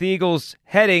tonight with the Eagles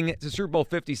heading to Super Bowl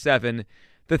 57,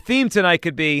 the theme tonight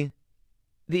could be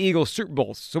the Eagles Super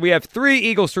Bowls. So we have 3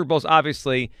 Eagles Super Bowls,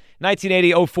 obviously,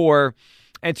 1980, 04,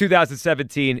 and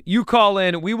 2017. You call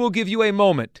in, we will give you a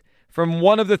moment from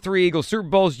one of the 3 Eagles Super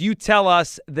Bowls. You tell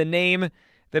us the name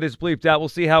that is bleeped out. We'll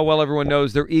see how well everyone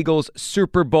knows their Eagles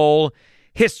Super Bowl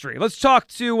history. Let's talk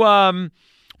to,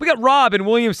 we got Rob in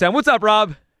Williamstown. What's up,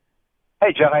 Rob?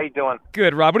 Hey, Joe. How you doing?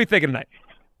 Good, Rob. What are you thinking tonight?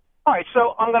 All right,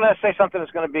 so I'm going to say something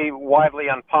that's going to be widely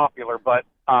unpopular, but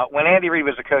when Andy Reid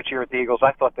was the coach here at the Eagles,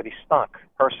 I thought that he stunk,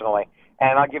 personally,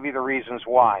 and I'll give you the reasons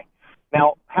why.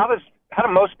 Now, how do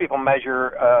most people measure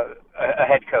a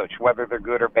head coach, whether they're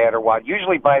good or bad or what?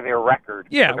 Usually by their record.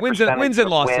 Yeah, wins and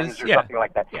losses. Wins or something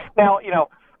like that. Now,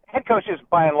 head coaches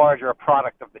by and large are a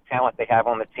product of the talent they have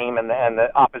on the team and the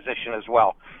opposition as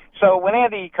well. So when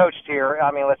Andy coached here,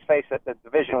 I mean, let's face it, the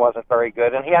division wasn't very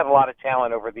good, and he had a lot of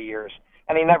talent over the years,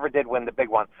 and he never did win the big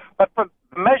one. But for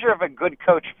the measure of a good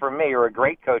coach for me, or a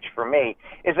great coach for me,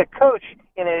 is a coach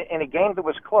in a game that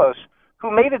was close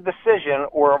who made a decision,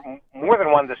 or more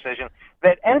than one decision,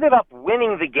 that ended up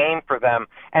winning the game for them,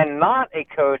 and not a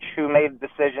coach who made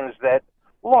decisions that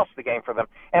lost the game for them.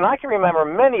 And I can remember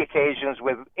many occasions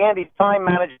with Andy's time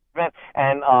management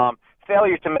and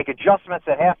failure to make adjustments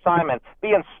at halftime and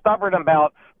being stubborn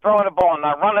about throwing the ball and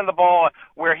not running the ball,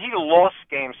 where he lost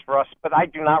games for us. But I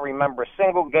do not remember a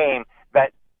single game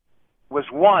that was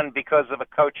won because of a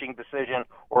coaching decision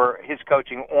or his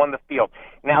coaching on the field.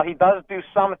 Now, he does do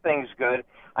some things good.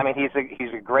 I mean,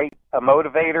 he's a great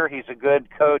motivator. He's a good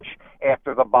coach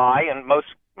after the bye, and most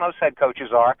Most head coaches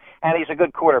are, and he's a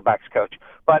good quarterbacks coach.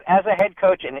 But as a head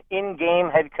coach, an in-game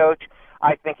head coach,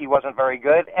 I think he wasn't very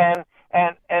good. And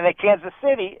at Kansas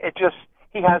City,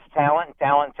 he has talent,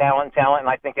 and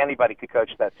I think anybody could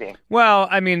coach that team. Well,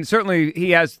 I mean, certainly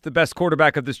he has the best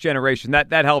quarterback of this generation.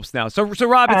 That helps now. So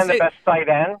Rob, and the best tight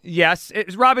end. Yes,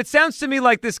 Rob. It sounds to me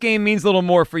like this game means a little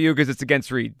more for you because it's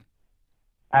against Reed.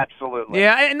 Absolutely.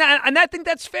 Yeah, and I think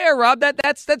that's fair, Rob.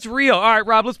 That's real. All right,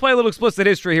 Rob. Let's play a little explicit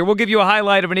history here. We'll give you a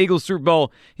highlight of an Eagles Super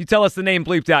Bowl. You tell us the name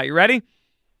bleeped out. You ready?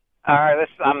 All right.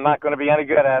 I'm not going to be any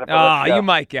good at it. You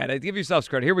might get it. Give yourselves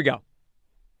credit. Here we go.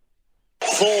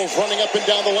 Foles running up and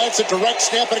down the line. It's a direct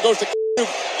snap, and it goes to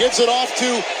gives it off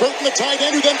to Burton, the tight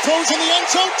end, who then throws in the end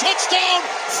zone. Touchdown!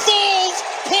 Foles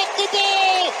caught the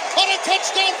ball on a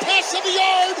touchdown pass of the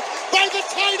yard by the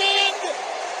tight end.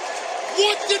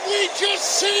 What did we just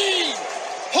see?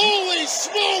 Holy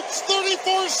smokes!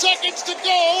 34 seconds to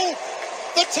go.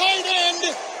 The tight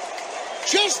end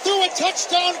just threw a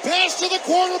touchdown pass to the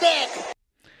quarterback.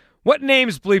 What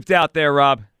name's bleeped out there,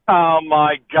 Rob? Oh,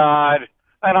 my God.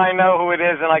 And I know who it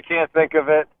is, and I can't think of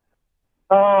it.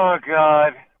 Oh,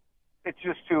 God. It's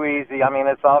just too easy. I mean,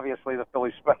 it's obviously the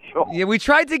Philly special. Yeah, we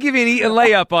tried to give you a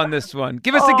layup on this one.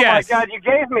 Give us a guess. Oh, my God. You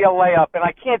gave me a layup, and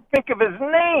I can't think of his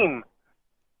name.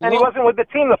 And he wasn't with the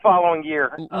team the following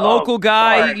year. Local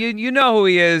guy. You know who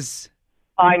he is.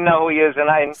 I know who he is.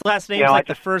 And his last name is like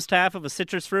the first half of a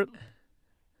citrus fruit?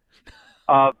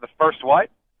 The first what?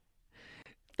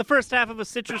 The first half of a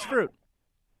citrus fruit.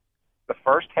 The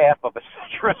first half of a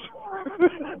citrus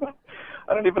fruit.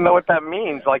 I don't even know what that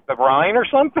means. Like the rind or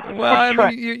something? Well, I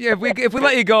mean, if we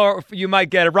let you go, you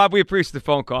might get it. Rob, we appreciate the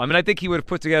phone call. I mean, I think he would have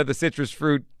put together the citrus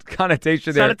fruit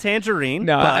connotation there. It's not a tangerine.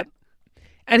 No. But...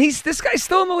 And this guy's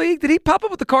still in the league. Did he pop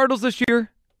up with the Cardinals this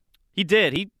year? He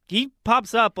did. He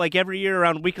pops up like every year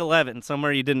around week 11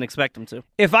 somewhere you didn't expect him to.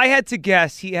 If I had to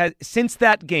guess, he had since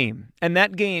that game, and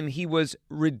that game he was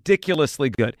ridiculously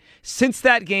good. Since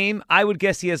that game, I would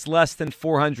guess he has less than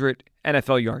 400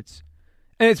 NFL yards.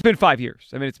 And it's been 5 years.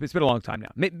 I mean, it's been a long time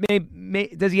now.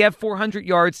 Does he have 400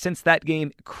 yards since that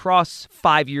game across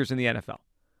 5 years in the NFL?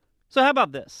 So how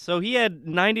about this? So he had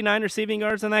 99 receiving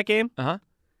yards in that game. Uh-huh.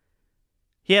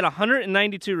 He had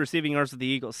 192 receiving yards with the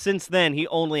Eagles. Since then, he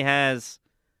only has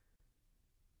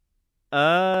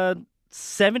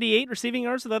 78 receiving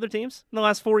yards with other teams in the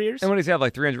last 4 years. And what does he have,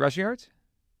 like 300 rushing yards?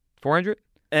 400?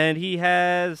 And he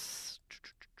has...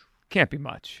 Can't be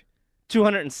much.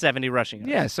 270 rushing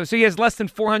yards. Yeah, so he has less than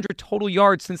 400 total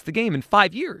yards since the game in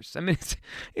 5 years. I mean,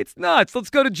 it's nuts.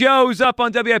 Let's go to Joe, who's up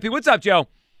on WIP. What's up, Joe?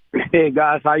 Hey,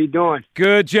 guys. How you doing?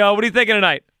 Good, Joe. What are you thinking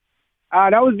tonight?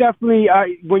 That was definitely,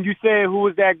 when you said who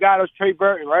was that guy, that was Trey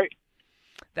Burton, right?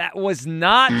 That was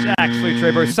not actually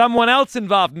Trey Burton. Someone else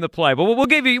involved in the play. But we'll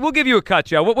give you a cut,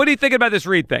 Joe. What are you thinking about this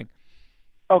Reed thing?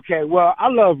 Okay, well, I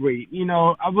love Reed. You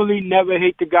know, I really never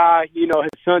hate the guy. You know,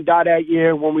 his son died that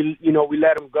year when we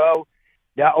let him go.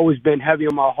 That always been heavy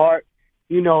on my heart.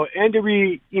 You know, Andy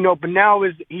Reid, but now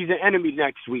he's an enemy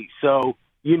next week. So,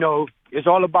 it's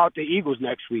all about the Eagles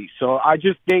next week. So I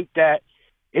just think that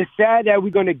it's sad that we're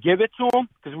going to give it to them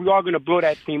because we are going to blow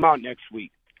that team out next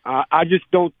week. I just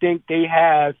don't think they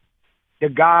have the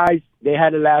guys they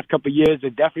had the last couple of years. They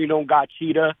definitely don't got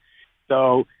Cheetah.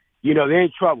 So, they're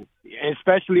in trouble. And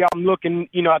especially I'm looking,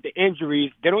 at the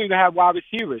injuries. They don't even have wide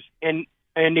receivers. And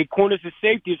their corners and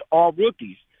safeties are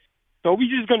rookies. So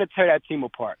we're just going to tear that team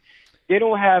apart. They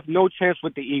don't have no chance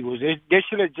with the Eagles. They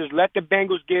should have just let the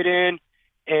Bengals get in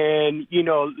and,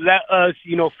 let us,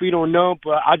 feed on them.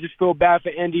 But I just feel bad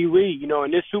for Andy Reid,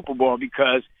 in this Super Bowl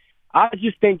because I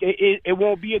just think it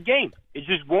won't be a game. It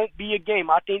just won't be a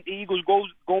game. I think the Eagles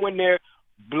go in there,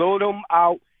 blow them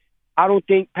out. I don't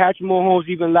think Patrick Mahomes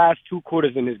even lasts 2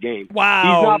 quarters in this game.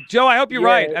 Wow. Joe, I hope you're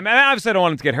right. I mean, obviously I don't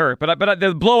want him to get hurt, but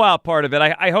the blowout part of it,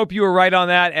 I hope you were right on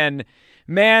that. And,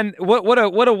 man, what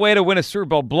a way to win a Super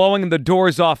Bowl, blowing the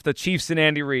doors off the Chiefs and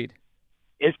Andy Reid.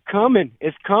 It's coming.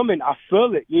 It's coming. I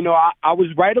feel it. I was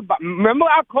right about – remember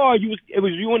I called you? It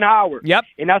was you and Howard. Yep.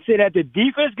 And I said that the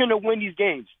defense going to win these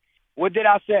games. What did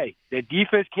I say? The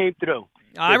defense came through.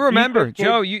 I remember.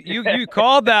 Joe, you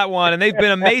called that one, and they've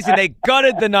been amazing. They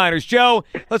gutted the Niners. Joe,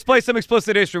 let's play some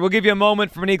explicit history. We'll give you a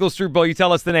moment from an Eagles Super Bowl. You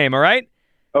tell us the name, all right?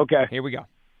 Okay. Here we go.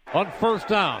 On first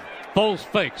down, Foles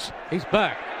fakes. He's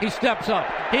back. He steps up.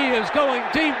 He is going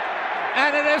deep,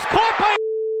 and it is caught by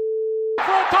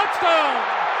for a touchdown.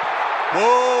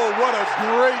 Whoa, what a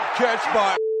great catch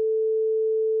by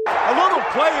a little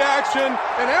play action,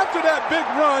 and after that big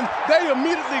run, they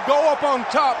immediately go up on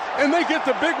top, and they get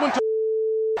the big one to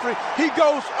he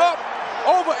goes up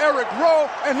over Eric Rowe,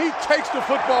 and he takes the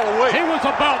football away. He was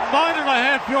about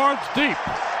 9.5 yards deep.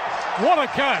 What a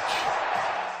catch.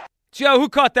 Joe, who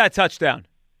caught that touchdown?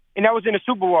 And that was in the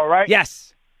Super Bowl, right?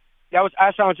 Yes. That was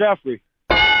Alshon Jeffrey.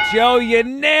 Joe, you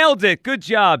nailed it. Good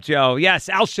job, Joe. Yes,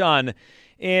 Alshon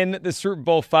in the Super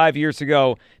Bowl 5 years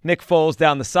ago. Nick Foles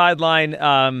down the sideline.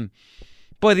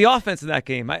 Boy, the offense in that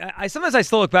game. I sometimes I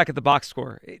still look back at the box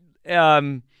score.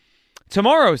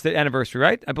 Tomorrow's the anniversary,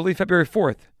 right? I believe February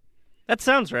 4th. That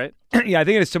sounds right. Yeah, I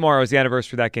think it is tomorrow is the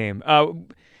anniversary of that game.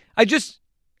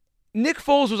 Nick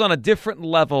Foles was on a different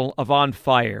level of on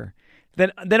fire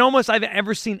than almost I've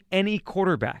ever seen any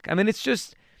quarterback. I mean, it's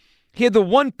just, he had the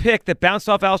one pick that bounced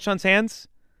off Alshon's hands.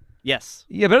 Yes.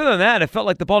 Yeah, but other than that, it felt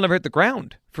like the ball never hit the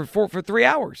ground for 3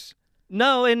 hours.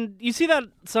 No, and you see that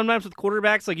sometimes with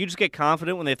quarterbacks, like you just get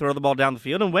confident when they throw the ball down the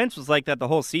field, and Wentz was like that the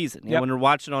whole season. You know, when you're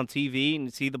watching on TV and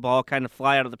you see the ball kind of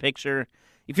fly out of the picture,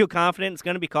 you feel confident it's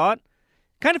going to be caught.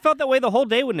 Kind of felt that way the whole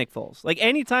day with Nick Foles. Like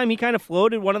anytime he kind of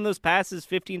floated one of those passes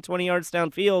 15, 20 yards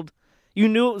downfield, you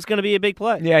knew it was going to be a big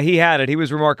play. Yeah, he had it. He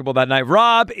was remarkable that night.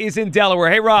 Rob is in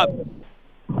Delaware. Hey, Rob.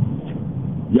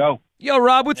 Yo,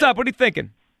 Rob, what's up? What are you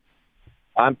thinking?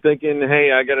 I'm thinking,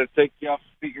 hey, I got to take you off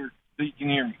speaker so you can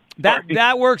hear me.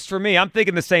 That works for me. I'm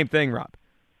thinking the same thing, Rob.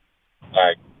 All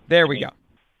right. There we go.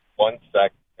 1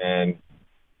 sec. And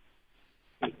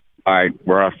all right,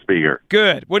 we're off speaker.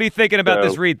 Good. What are you thinking about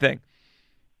this Reed thing?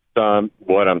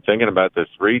 What I'm thinking about this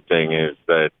Reed thing is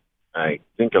that I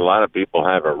think a lot of people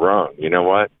have it wrong. You know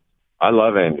what? I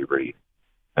love Andy Reid,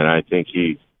 and I think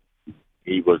he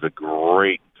was a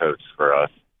great coach for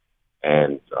us.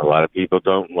 And a lot of people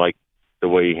don't like the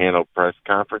way he handled press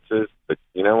conferences, but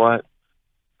you know what?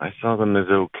 I saw them as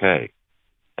okay.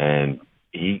 And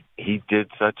he did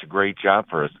such a great job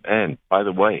for us. And by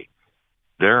the way,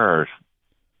 there are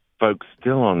folks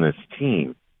still on this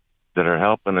team that are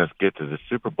helping us get to the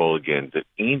Super Bowl again that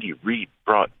Andy Reid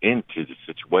brought into the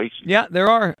situation. Yeah, there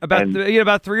are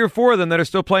about 3 or 4 of them that are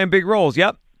still playing big roles.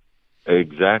 Yep.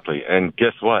 Exactly. And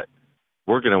guess what?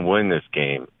 We're going to win this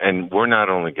game, and we're not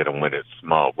only going to win it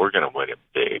small, we're going to win it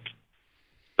big.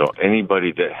 So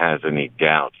anybody that has any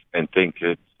doubts and thinks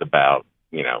it's about,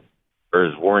 or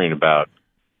is worrying about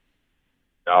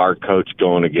our coach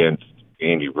going against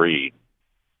Andy Reid,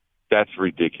 that's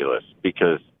ridiculous,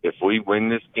 because if we win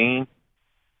this game,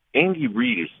 Andy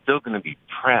Reid is still going to be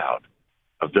proud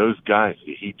of those guys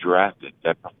that he drafted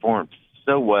that performed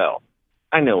so well.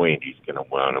 I know Andy's going to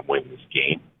want to win this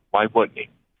game. Why wouldn't he?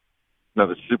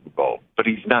 Another Super Bowl, but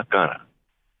he's not going to.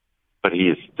 But he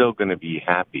is still going to be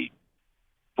happy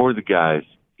for the guys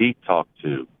he talked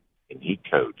to and he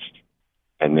coached,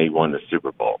 and they won the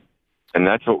Super Bowl. And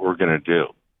that's what we're going to do.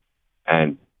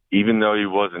 And even though he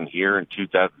wasn't here in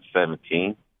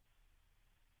 2017,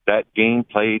 that game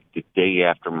played the day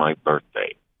after my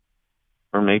birthday,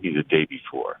 or maybe the day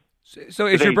before. So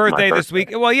it's your birthday this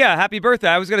week? Well, yeah, happy birthday.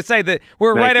 I was going to say that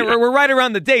we're right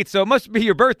around the date, so it must be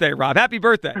your birthday, Rob. Happy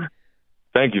birthday.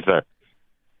 Thank you, sir.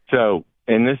 So,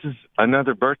 and this is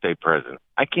another birthday present.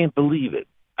 I can't believe it.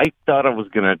 I thought I was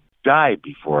going to die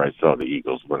before I saw the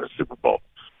Eagles win a Super Bowl.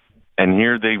 And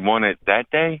here they won it that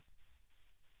day?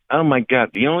 Oh, my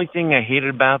God. The only thing I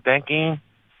hated about that game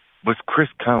was Chris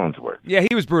Collinsworth. Yeah,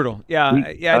 he was brutal. Yeah,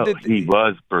 he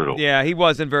was brutal. Yeah, he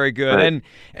wasn't very good. Right.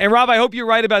 And Rob, I hope you're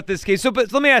right about this case.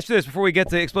 But let me ask you this before we get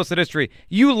to explicit history.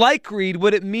 You like Reid.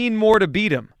 Would it mean more to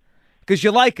beat him? Because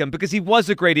you like him, because he was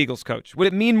a great Eagles coach. Would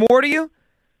it mean more to you?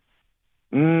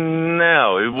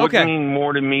 No, it wouldn't mean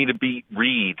more to me to beat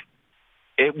Reid.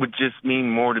 It would just mean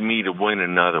more to me to win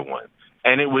another one.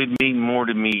 And it would mean more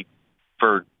to me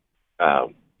for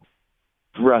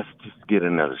us to get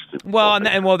another Super Bowl.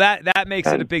 Well, that makes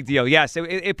it a big deal. Yes,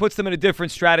 it puts them in a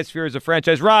different stratosphere as a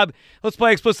franchise. Rob, let's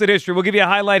play explicit history. We'll give you a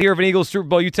highlight here of an Eagles Super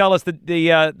Bowl. You tell us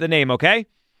the name, okay?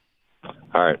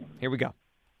 All right. Here we go.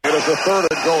 It is a 3rd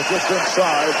and goal just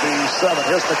inside the 7.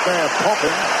 Here's McNabb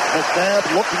pumping. McNabb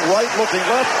looking right, looking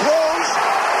left, throws.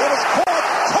 It is caught.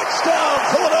 Touchdown,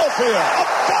 Philadelphia. A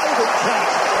diving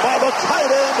catch by the tight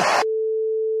end.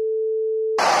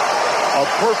 A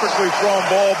perfectly thrown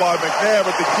ball by McNabb,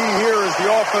 but the key here is the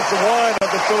offensive line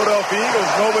of the Philadelphia Eagles.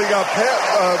 Nobody got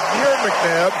near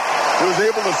McNabb. He was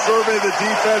able to survey the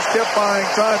defense, kept buying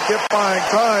time,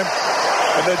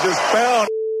 and then just found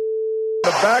the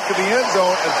back of the end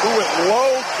zone and threw it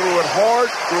low, threw it hard,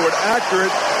 threw it accurate,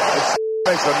 and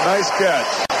makes a nice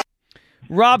catch.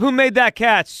 Rob, who made that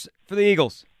catch for the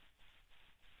Eagles?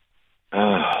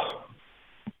 Oh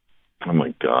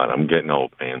my God, I'm getting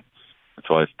old, man. That's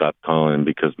why I stopped calling,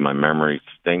 because my memory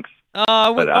stinks.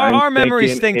 Our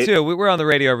memories stink too. We're on the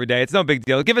radio every day. It's no big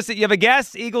deal. You have a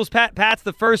guess? Eagles Pats,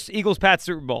 the first Eagles Pats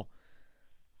Super Bowl.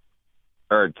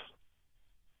 Ertz.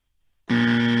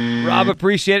 Rob,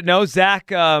 appreciate it. No,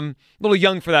 Zach, a little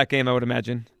young for that game, I would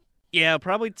imagine. Yeah,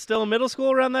 probably still in middle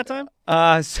school around that time.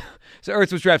 So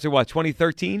Ertz was drafted, what,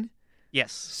 2013?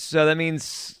 Yes. So that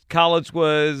means college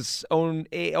was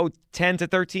 10 to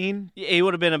 13? He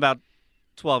would have been about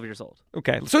 12 years old.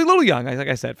 Okay, so a little young, like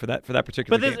I said, for that particular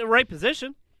But game. this is the right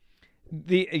position.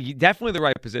 Definitely the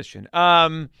right position.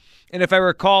 And if I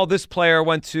recall, this player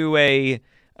went to a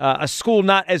school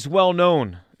not as well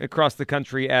known across the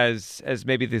country as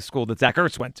maybe the school that Zach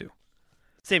Ertz went to.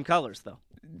 Same colors, though.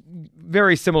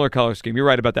 Very similar color scheme. You're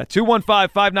right about that.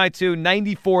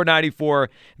 215-592-9494.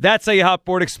 That's how you hot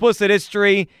board. Explicit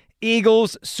history,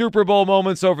 Eagles, Super Bowl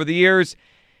moments over the years.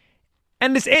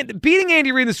 And beating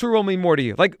Andy Reid in the Super Bowl mean more to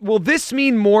you? Like, will this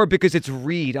mean more because it's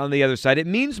Reid on the other side? It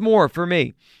means more for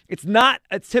me. It's not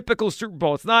a typical Super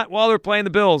Bowl. It's not, they're playing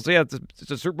the Bills. Yeah,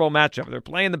 it's a Super Bowl matchup. They're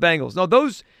playing the Bengals. No,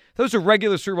 those are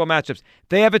regular Super Bowl matchups.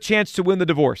 They have a chance to win the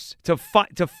divorce, to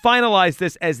finalize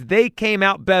this as they came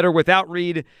out better without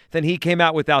Reid than he came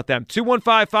out without them.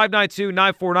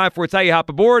 215-592-9494. It's how you hop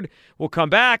aboard. We'll come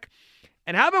back.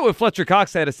 And how about what Fletcher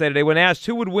Cox had to say today when asked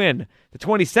who would win, the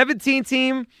 2017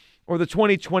 team or the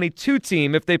 2022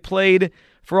 team if they played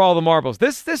for all the marbles?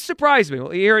 This surprised me.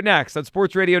 We'll hear it next on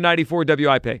Sports Radio 94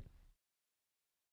 WIP.